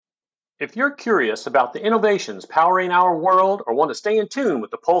If you're curious about the innovations powering our world or want to stay in tune with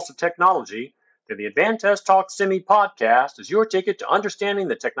the pulse of technology, then the Advantest Talk Semi podcast is your ticket to understanding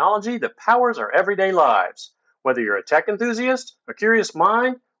the technology that powers our everyday lives. Whether you're a tech enthusiast, a curious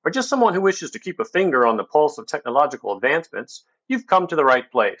mind, or just someone who wishes to keep a finger on the pulse of technological advancements, you've come to the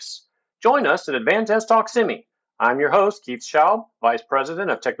right place. Join us at Advantest Talk Semi. I'm your host, Keith Schaub, Vice President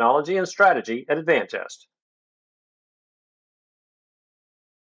of Technology and Strategy at Advantest.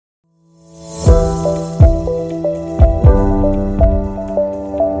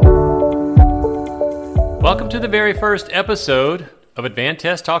 Welcome to the very first episode of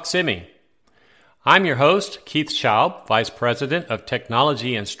Advantest Talk Semi. I'm your host, Keith Schaub, Vice President of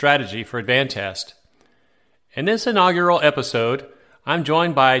Technology and Strategy for Advantest. In this inaugural episode, I'm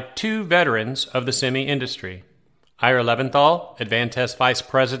joined by two veterans of the semi industry. Ira Leventhal, Advantest Vice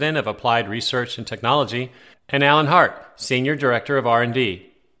President of Applied Research and Technology, and Alan Hart, Senior Director of R&D.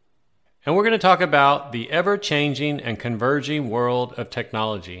 And we're going to talk about the ever-changing and converging world of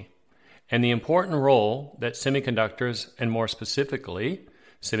technology and the important role that semiconductors, and more specifically,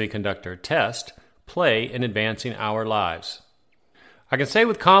 semiconductor test, play in advancing our lives. I can say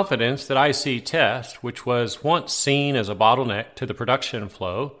with confidence that IC test, which was once seen as a bottleneck to the production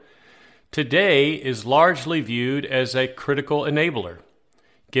flow, today is largely viewed as a critical enabler,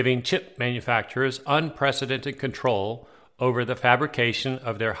 giving chip manufacturers unprecedented control over the fabrication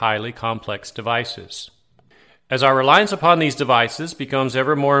of their highly complex devices. As our reliance upon these devices becomes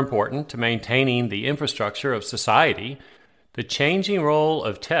ever more important to maintaining the infrastructure of society, the changing role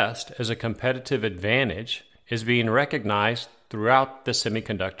of test as a competitive advantage is being recognized throughout the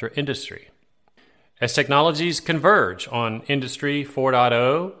semiconductor industry. As technologies converge on Industry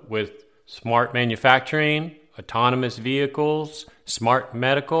 4.0 with smart manufacturing, autonomous vehicles, smart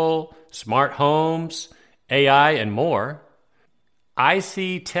medical, smart homes, AI, and more,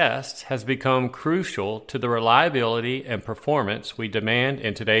 IC test has become crucial to the reliability and performance we demand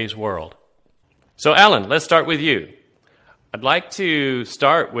in today's world. So Alan, let's start with you. I'd like to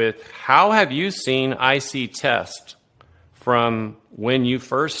start with how have you seen IC test from when you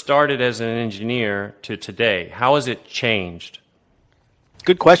first started as an engineer to today? How has it changed?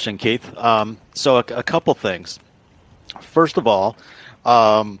 Good question, Keith. So a couple things. First of all,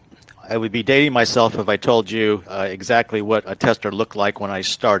 I would be dating myself if I told you exactly what a tester looked like when I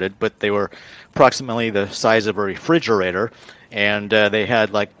started, but they were approximately the size of a refrigerator, and they had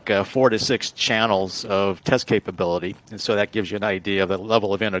like 4 to 6 channels of test capability, and so that gives you an idea of the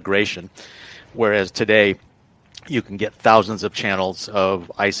level of integration, whereas today you can get thousands of channels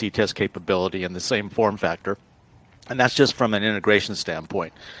of IC test capability in the same form factor, and that's just from an integration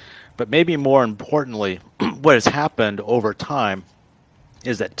standpoint. But maybe more importantly, what has happened over time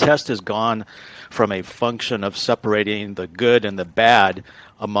is that test has gone from a function of separating the good and the bad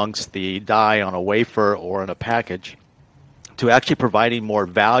amongst the die on a wafer or in a package to actually providing more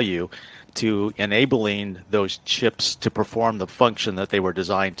value to enabling those chips to perform the function that they were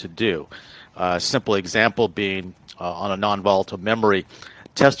designed to do. A simple example being on a non-volatile memory,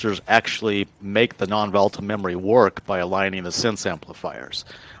 testers actually make the non-volatile memory work by aligning the sense amplifiers.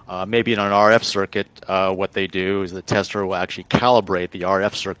 Maybe in an RF circuit, what they do is the tester will actually calibrate the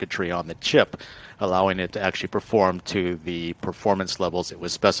RF circuitry on the chip, allowing it to actually perform to the performance levels it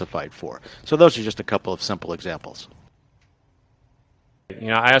was specified for. So those are just a couple of simple examples.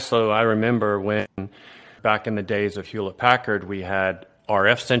 I remember when back in the days of Hewlett-Packard, we had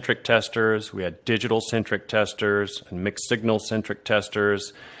RF-centric testers, we had digital-centric testers, and mixed-signal-centric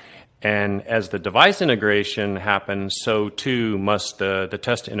testers. And as the device integration happens, so too must the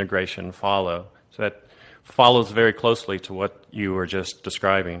test integration follow. So that follows very closely to what you were just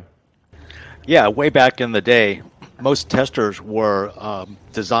describing. Yeah, way back in the day, most testers were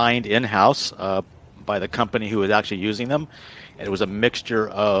designed in-house by the company who was actually using them. And it was a mixture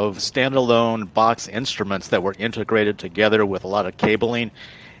of standalone box instruments that were integrated together with a lot of cabling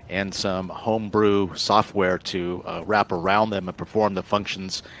and some homebrew software to wrap around them and perform the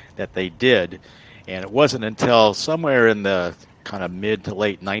functions that they did. And it wasn't until somewhere in the kind of mid to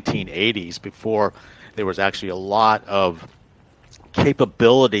late 1980s before there was actually a lot of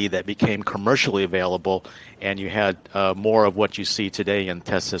capability that became commercially available, and you had more of what you see today in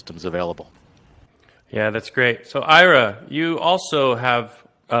test systems available. Yeah, that's great. So Ira, you also have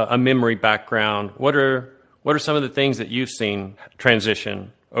a memory background. What are some of the things that you've seen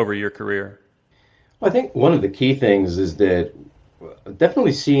transition over your career? Well, I think one of the key things is that I've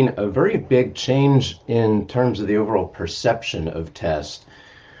definitely seen a very big change in terms of the overall perception of test.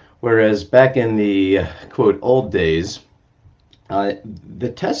 Whereas back in the, quote, old days,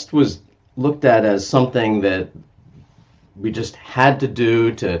 the test was looked at as something that we just had to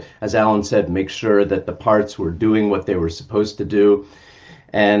do to, as Alan said, make sure that the parts were doing what they were supposed to do.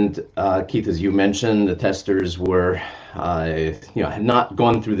 And Keith, as you mentioned, the testers were, had not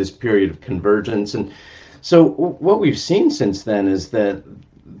gone through this period of convergence. And so what we've seen since then is that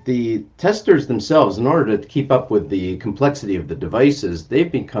the testers themselves, in order to keep up with the complexity of the devices,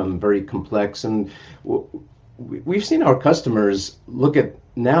 they've become very complex. And we've seen our customers look at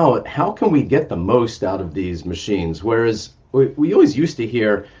now at how can we get the most out of these machines, whereas we always used to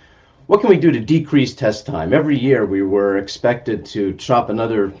hear, what can we do to decrease test time? Every year we were expected to chop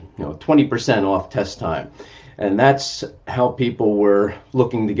another 20% off test time. And that's how people were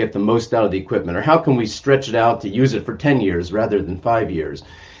looking to get the most out of the equipment. Or how can we stretch it out to use it for 10 years rather than 5 years?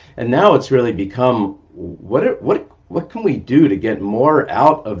 And now it's really become, what can we do to get more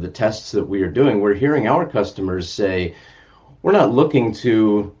out of the tests that we are doing? We're hearing our customers say, we're not looking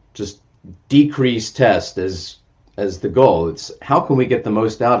to just decrease test as the goal. It's how can we get the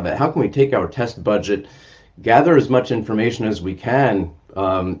most out of it? How can we take our test budget, gather as much information as we can,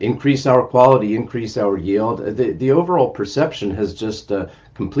 increase our quality, increase our yield? The overall perception has just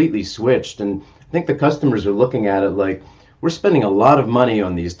completely switched. And I think the customers are looking at it like, we're spending a lot of money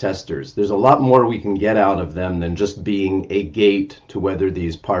on these testers. There's a lot more we can get out of them than just being a gate to whether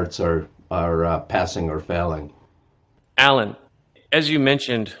these parts are passing or failing. Alan, as you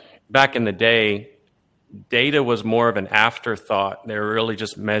mentioned, back in the day, data was more of an afterthought. They were really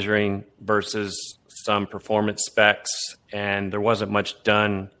just measuring versus some performance specs, and there wasn't much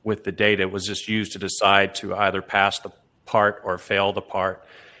done with the data. It was just used to decide to either pass the part or fail the part.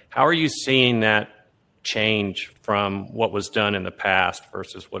 How are you seeing that change from what was done in the past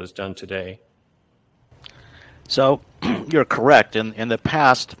versus what is done today? So you're correct. In the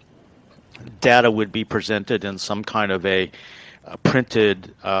past, data would be presented in some kind of a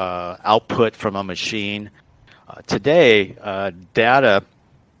printed output from a machine. Today, data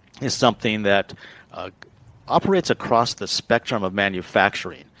is something that operates across the spectrum of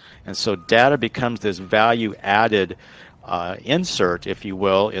manufacturing. And so data becomes this value-added insert, if you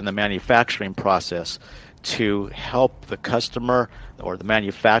will, in the manufacturing process to help the customer or the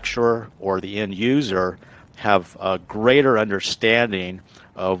manufacturer or the end user have a greater understanding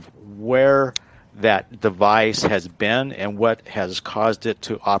of where that device has been and what has caused it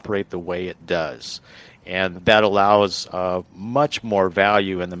to operate the way it does. And that allows much more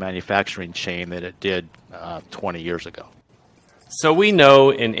value in the manufacturing chain than it did 20 years ago. So we know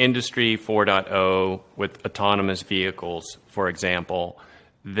in Industry 4.0 with autonomous vehicles, for example,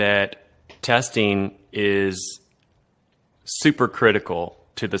 that testing is super critical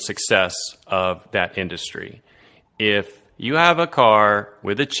to the success of that industry. If you have a car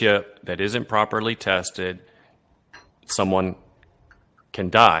with a chip that isn't properly tested, someone can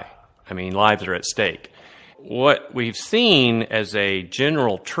die. I mean, lives are at stake. What we've seen as a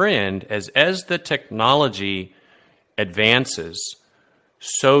general trend is as the technology advances,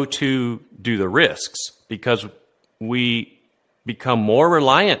 so too do the risks, because we become more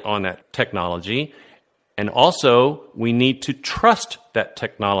reliant on that technology, and also we need to trust that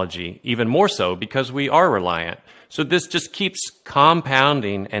technology even more so because we are reliant. So this just keeps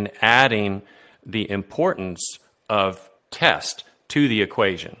compounding and adding the importance of test to the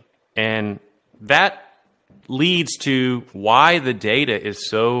equation. And that leads to why the data is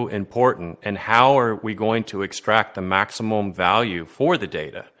so important and how are we going to extract the maximum value for the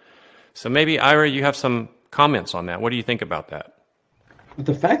data. So maybe, Ira, you have some comments on that. What do you think about that?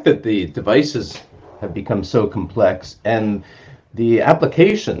 The fact that the devices have become so complex and the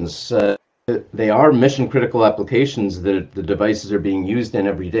applications, they are mission critical applications that the devices are being used in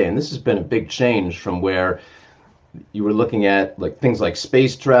every day. And this has been a big change from where you were looking at things like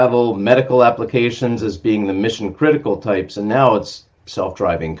space travel, medical applications as being the mission critical types, and now it's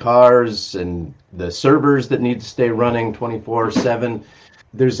self-driving cars and the servers that need to stay running 24/7.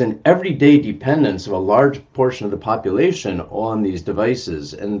 There's an everyday dependence of a large portion of the population on these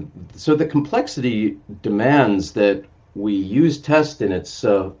devices, and so the complexity demands that we use test in its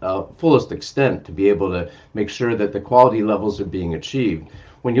fullest extent to be able to make sure that the quality levels are being achieved.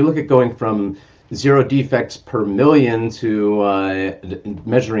 When you look at going from 0 defects per million to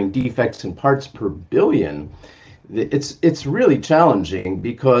measuring defects in parts per billion, it's really challenging,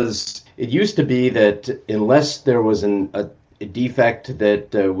 because it used to be that unless there was a defect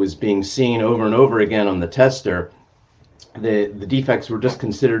that was being seen over and over again on the tester, the defects were just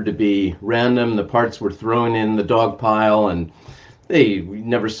considered to be random. The parts were thrown in the dog pile, and we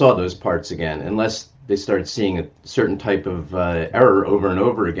never saw those parts again unless they started seeing a certain type of error over and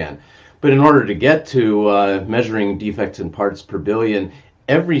over again. But in order to get to measuring defects in parts per billion,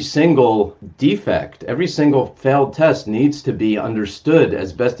 every single defect, every single failed test needs to be understood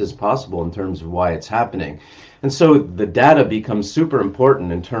as best as possible in terms of why it's happening. And so the data becomes super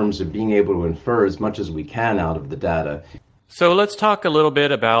important in terms of being able to infer as much as we can out of the data. So let's talk a little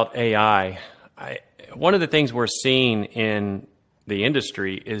bit about AI. One of the things we're seeing in the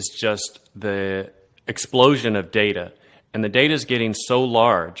industry is just the explosion of data. And the data is getting so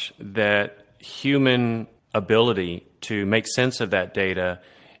large that human ability to make sense of that data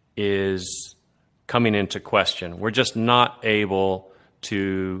is coming into question. We're just not able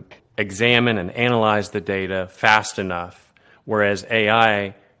to examine and analyze the data fast enough, whereas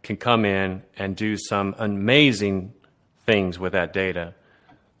AI can come in and do some amazing things with that data.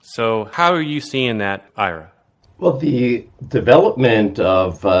 So how are you seeing that, Ira? Well, the development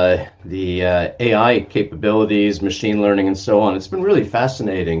of the AI capabilities, machine learning, and so on, it's been really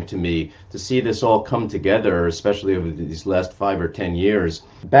fascinating to me to see this all come together, especially over these last 5 or 10 years.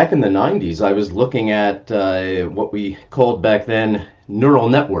 Back in the 90s, I was looking at what we called back then neural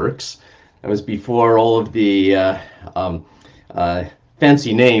networks. That was before all of the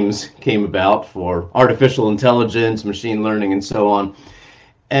fancy names came about for artificial intelligence, machine learning, and so on.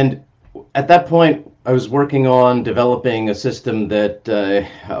 And at that point, I was working on developing a system that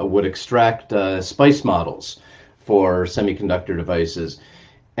would extract SPICE models for semiconductor devices.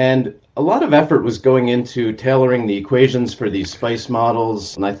 And a lot of effort was going into tailoring the equations for these SPICE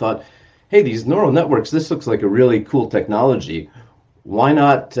models. And I thought, hey, these neural networks, this looks like a really cool technology. Why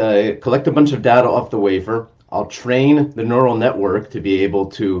not collect a bunch of data off the wafer? I'll train the neural network to be able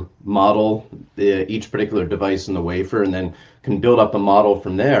to model each particular device in the wafer, and then can build up a model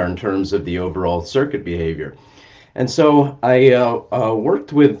from there in terms of the overall circuit behavior. And so I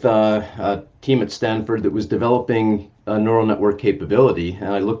worked with a team at Stanford that was developing a neural network capability,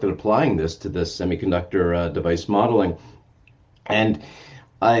 and I looked at applying this to this semiconductor device modeling. And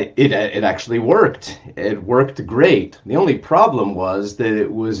it actually worked. It worked great. The only problem was that it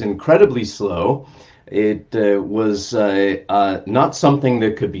was incredibly slow. It was not something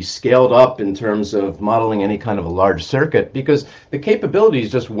that could be scaled up in terms of modeling any kind of a large circuit, because the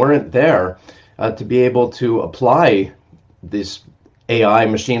capabilities just weren't there to be able to apply this AI,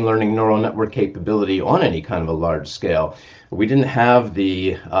 machine learning, neural network capability on any kind of a large scale. We didn't have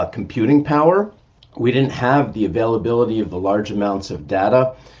the computing power. We didn't have the availability of the large amounts of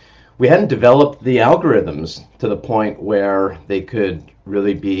data. We hadn't developed the algorithms to the point where they could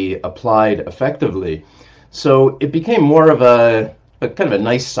really be applied effectively. So it became more of a kind of a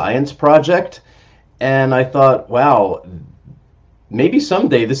nice science project. And I thought, wow, maybe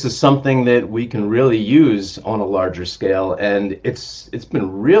someday this is something that we can really use on a larger scale. And it's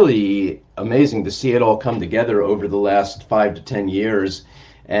been really amazing to see it all come together over the last 5 to 10 years.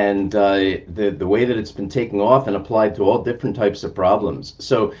 And the way that it's been taking off and applied to all different types of problems.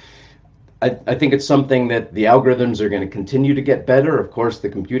 So I think it's something that the algorithms are going to continue to get better. Of course, the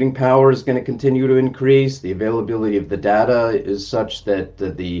computing power is going to continue to increase. The availability of the data is such that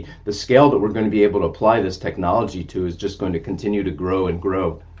the scale that we're going to be able to apply this technology to is just going to continue to grow and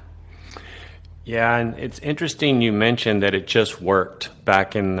grow. Yeah, and it's interesting you mentioned that it just worked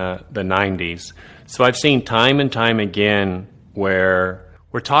back in the 90s. So I've seen time and time again where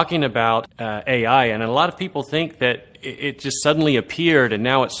we're talking about AI, and a lot of people think that it just suddenly appeared and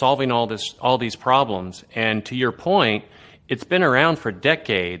now it's solving all these problems. And to your point, it's been around for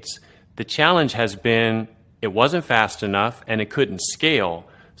decades. The challenge has been it wasn't fast enough and it couldn't scale.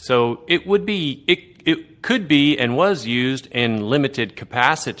 So it could be and was used in limited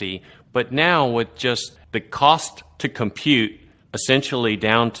capacity, but now with just the cost to compute essentially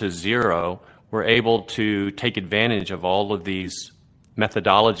down to zero, we're able to take advantage of all of these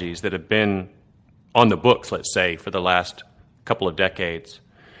methodologies that have been on the books, let's say, for the last couple of decades.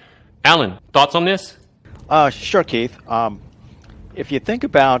 Alan, thoughts on this? Sure, Keith. If you think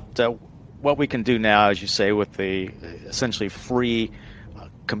about what we can do now, as you say, with the essentially free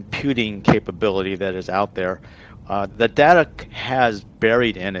computing capability that is out there, the data has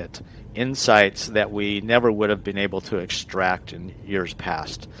buried in it insights that we never would have been able to extract in years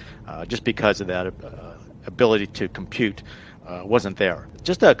past, just because of that ability to compute wasn't there.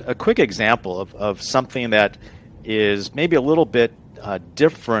 Just a quick example of something that is maybe a little bit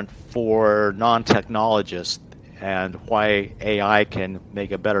different for non-technologists and why AI can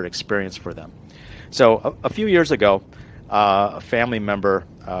make a better experience for them. So a few years ago, a family member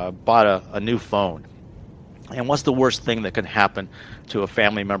bought a new phone. And what's the worst thing that can happen to a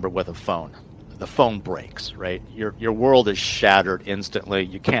family member with a phone? The phone breaks, right? Your world is shattered instantly.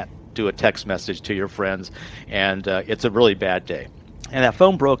 You can't do a text message to your friends, and it's a really bad day. And that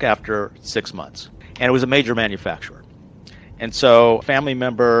phone broke after 6 months, and it was a major manufacturer. And so a family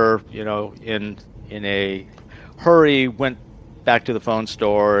member, in a hurry went back to the phone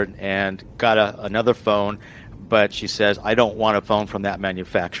store and got another phone, but she says, I don't want a phone from that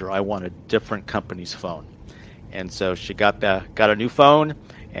manufacturer. I want a different company's phone. And so she got a new phone,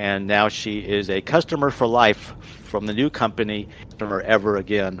 and now she is a customer for life from the new company, customer ever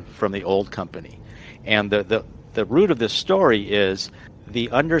again from the old company. And the root of this story is the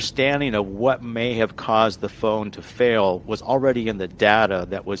understanding of what may have caused the phone to fail was already in the data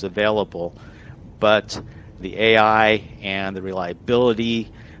that was available, but the AI and the reliability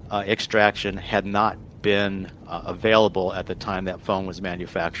extraction had not been available at the time that phone was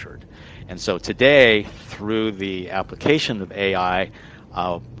manufactured. And so today, through the application of AI,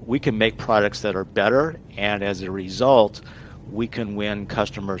 we can make products that are better, and as a result, we can win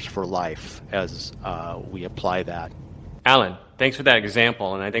customers for life as we apply that. Alan, thanks for that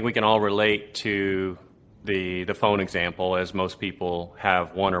example, and I think we can all relate to the phone example, as most people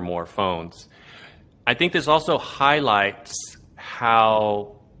have one or more phones. I think this also highlights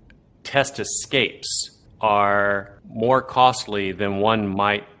how test escapes are more costly than one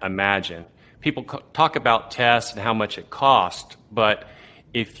might imagine. People talk about tests and how much it costs, but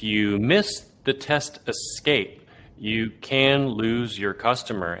if you miss the test escape, you can lose your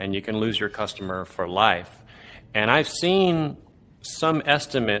customer, and you can lose your customer for life. And I've seen some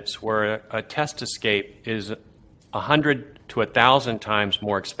estimates where a test escape is 100 to 1,000 times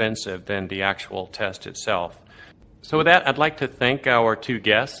more expensive than the actual test itself. So with that, I'd like to thank our two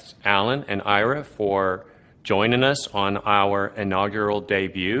guests, Alan and Ira, for joining us on our inaugural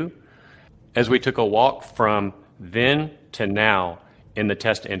debut as we took a walk from then to now in the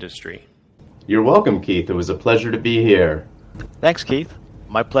test industry. You're welcome, Keith. It was a pleasure to be here. Thanks, Keith.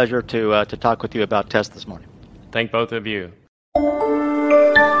 My pleasure to talk with you about tests this morning. Thank both of you.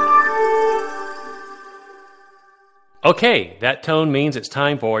 Okay, that tone means it's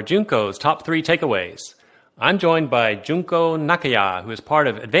time for Junko's top 3 takeaways. I'm joined by Junko Nakaya, who is part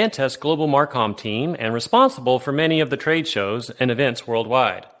of Advantest's global Marcom team and responsible for many of the trade shows and events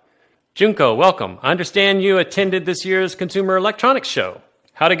worldwide. Junko, welcome. I understand you attended this year's Consumer Electronics Show.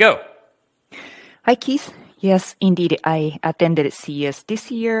 How'd it go? Hi, Keith. Yes, indeed, I attended CES this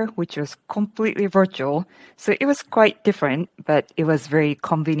year, which was completely virtual. So it was quite different, but it was very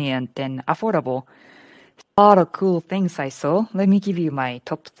convenient and affordable. A lot of cool things I saw. Let me give you my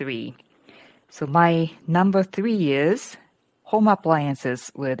top 3. So my number 3 is home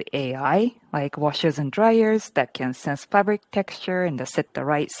appliances with AI, like washers and dryers that can sense fabric texture and set the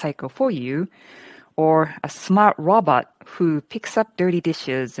right cycle for you, or a smart robot who picks up dirty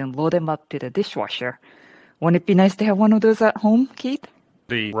dishes and load them up to the dishwasher. Wouldn't it be nice to have one of those at home, Keith?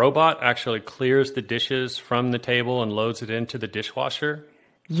 The robot actually clears the dishes from the table and loads it into the dishwasher?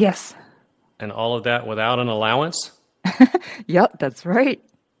 Yes. And all of that without an allowance? Yep, that's right.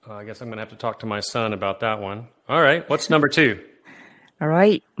 I guess I'm going to have to talk to my son about that one. All right, what's number 2? All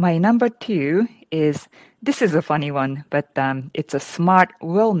right, my number 2 is, this is a funny one, but it's a smart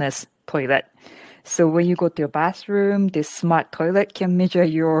wellness toilet. So when you go to your bathroom, this smart toilet can measure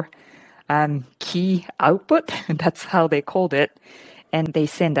your key output. That's how they called it. And they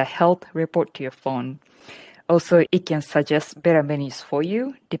send a health report to your phone. Also, it can suggest better menus for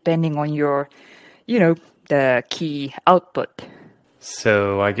you, depending on your, the key output.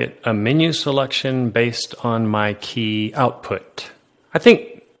 So I get a menu selection based on my key output. I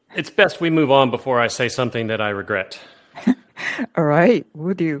think it's best we move on before I say something that I regret. All right,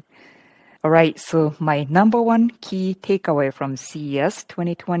 will do. All right, so my number 1 key takeaway from CES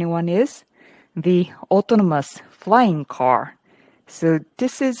 2021 is the autonomous flying car. So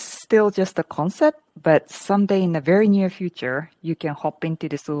this is still just a concept, but someday in the very near future, you can hop into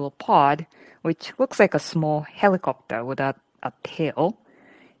this little pod, which looks like a small helicopter without a tail,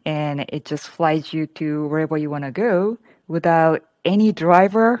 and it just flies you to wherever you want to go without any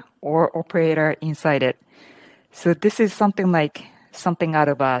driver or operator inside it. So this is something out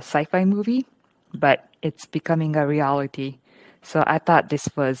of a sci-fi movie, but it's becoming a reality. So I thought this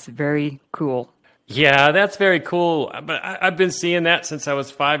was very cool. Yeah, that's very cool. But I've been seeing that since I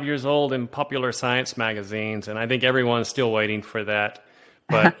was 5 years old in popular science magazines, and I think everyone's still waiting for that.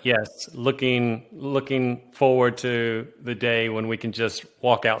 But yes, looking forward to the day when we can just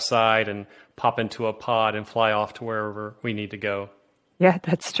walk outside and pop into a pod and fly off to wherever we need to go. Yeah,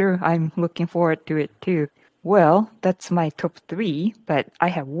 that's true. I'm looking forward to it too. Well, that's my top 3, but I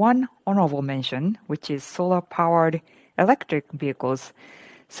have one honorable mention, which is solar-powered electric vehicles.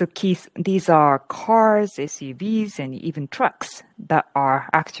 So Keith, these are cars, SUVs, and even trucks that are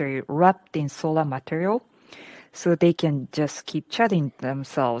actually wrapped in solar material. So they can just keep charging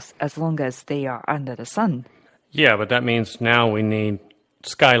themselves as long as they are under the sun. Yeah, but that means now we need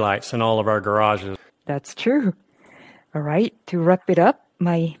skylights in all of our garages. That's true. All right, to wrap it up,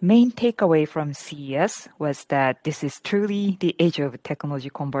 my main takeaway from CES was that this is truly the age of technology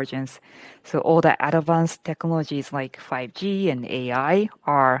convergence. So all the advanced technologies like 5G and AI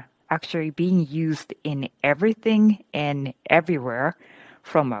are actually being used in everything and everywhere,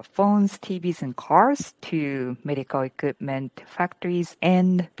 from our phones, TVs, and cars to medical equipment, factories,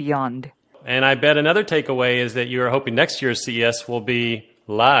 and beyond. And I bet another takeaway is that you are hoping next year's CES will be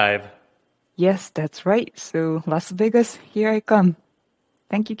live. Yes, that's right. So Las Vegas, here I come.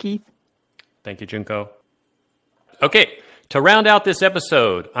 Thank you, Keith. Thank you, Junko. Okay, to round out this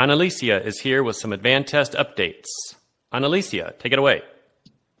episode, Annalicia is here with some Advantest updates. Annalicia, take it away.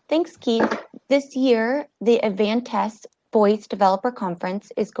 Thanks, Keith. This year, the Advantest Voice Developer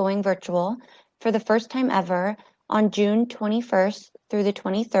Conference is going virtual for the first time ever on June 21st through the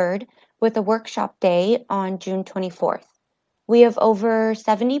 23rd, with a workshop day on June 24th. We have over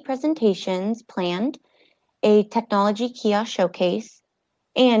 70 presentations planned, a technology kiosk showcase,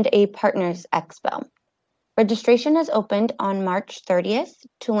 and a partners expo. Registration has opened on March 30th.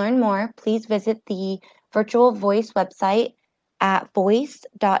 To learn more, please visit the Virtual Voice website at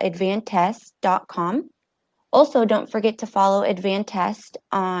voice.advantest.com. Also, don't forget to follow Advantest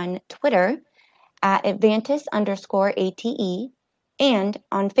on Twitter at Advantest_ATE and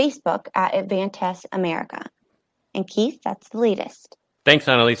on Facebook at Advantest America. And Keith, that's the latest. Thanks,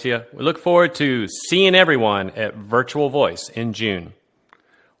 Annalicia. We look forward to seeing everyone at Virtual Voice in June.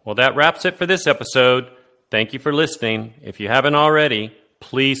 Well, that wraps it for this episode. Thank you for listening. If you haven't already,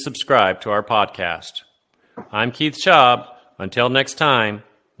 please subscribe to our podcast. I'm Keith Schaub. Until next time,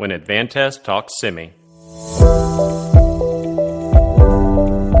 when Advantest talks Semi.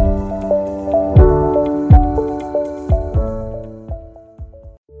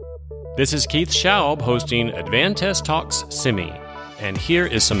 This is Keith Schaub hosting Advantest Talks Semi. And here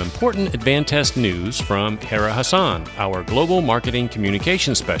is some important Advantest news from Hera Hassan, our Global Marketing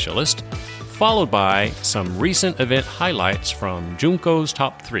Communications Specialist, followed by some recent event highlights from Junko's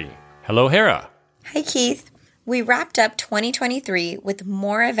Top 3. Hello, Hera. Hi, Keith. We wrapped up 2023 with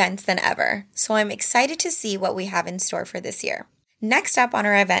more events than ever, so I'm excited to see what we have in store for this year. Next up on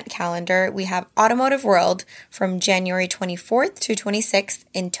our event calendar, we have Automotive World from January 24th to 26th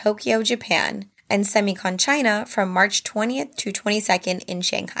in Tokyo, Japan, and Semicon China from March 20th to 22nd in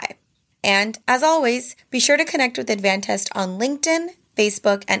Shanghai. And as always, be sure to connect with Advantest on LinkedIn,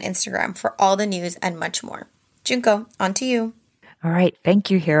 Facebook, and Instagram for all the news and much more. Junko, on to you. All right,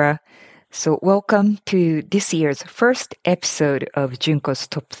 thank you, Hera. So welcome to this year's first episode of Junko's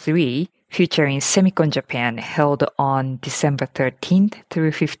Top 3, featuring Semicon Japan, held on December 13th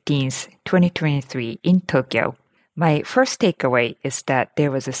through 15th, 2023 in Tokyo. My first takeaway is that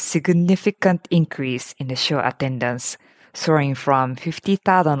there was a significant increase in the show attendance, soaring from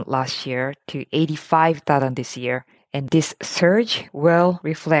 50,000 last year to 85,000 this year. And this surge well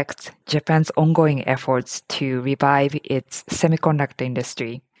reflects Japan's ongoing efforts to revive its semiconductor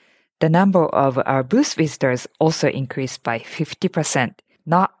industry. The number of our booth visitors also increased by 50%.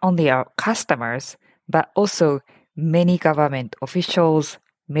 Not only our customers, but also many government officials,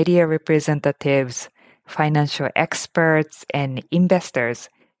 media representatives, financial experts, and investors,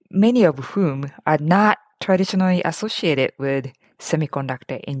 many of whom are not traditionally associated with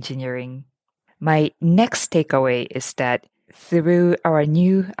semiconductor engineering. My next takeaway is that through our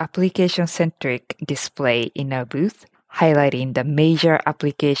new application-centric display in our booth, highlighting the major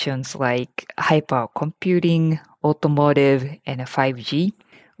applications like hypercomputing, automotive, and 5G,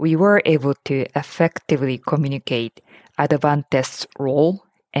 we were able to effectively communicate Advantest's role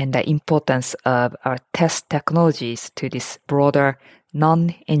and the importance of our test technologies to this broader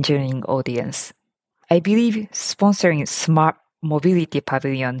non-engineering audience. I believe sponsoring Smart Mobility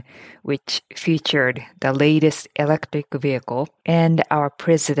Pavilion, which featured the latest electric vehicle, and our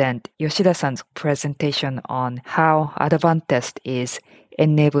President Yoshida-san's presentation on how Advantest is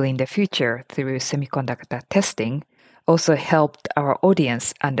enabling the future through semiconductor testing, also helped our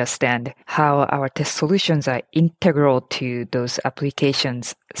audience understand how our test solutions are integral to those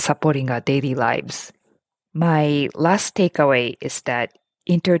applications supporting our daily lives. My last takeaway is that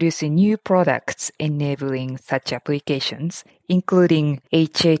introducing new products enabling such applications, including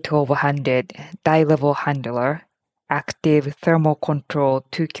HA1200 die-level handler, active thermal control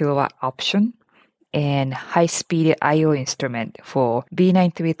 2 kW option, and high-speed I/O instrument for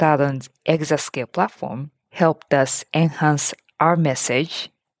V93000's exascale platform, helped us enhance our message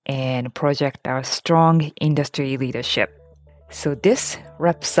and project our strong industry leadership. So this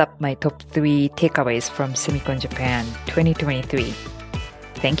wraps up my top 3 takeaways from Semicon Japan 2023.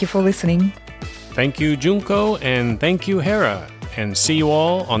 Thank you for listening. Thank you, Junko, and thank you, Hera. And see you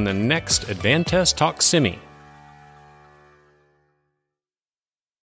all on the next Advantest Talk Simi.